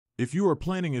If you are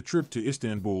planning a trip to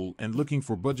Istanbul and looking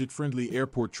for budget-friendly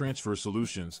airport transfer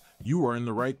solutions, you are in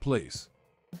the right place.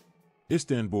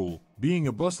 Istanbul, being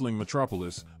a bustling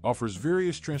metropolis, offers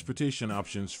various transportation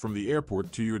options from the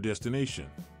airport to your destination.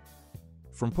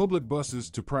 From public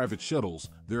buses to private shuttles,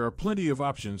 there are plenty of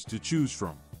options to choose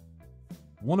from.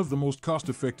 One of the most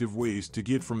cost-effective ways to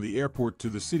get from the airport to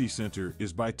the city center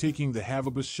is by taking the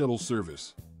Havabus shuttle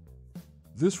service.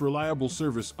 This reliable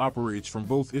service operates from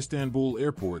both Istanbul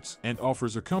airports and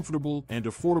offers a comfortable and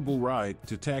affordable ride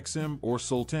to Taksim or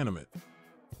Sultanahmet.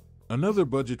 Another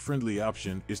budget-friendly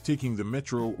option is taking the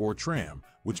metro or tram,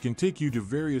 which can take you to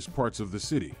various parts of the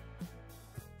city.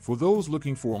 For those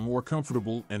looking for a more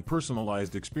comfortable and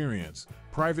personalized experience,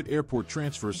 private airport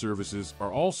transfer services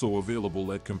are also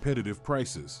available at competitive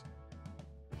prices.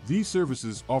 These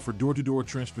services offer door-to-door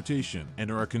transportation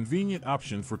and are a convenient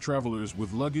option for travelers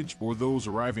with luggage or those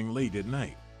arriving late at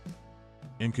night.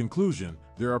 In conclusion,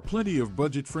 there are plenty of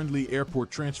budget-friendly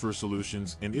airport transfer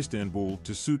solutions in Istanbul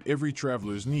to suit every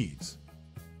traveler's needs.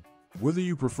 Whether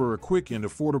you prefer a quick and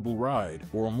affordable ride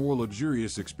or a more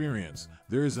luxurious experience,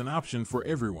 there is an option for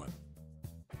everyone.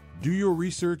 Do your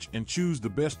research and choose the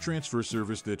best transfer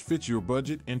service that fits your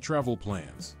budget and travel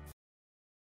plans.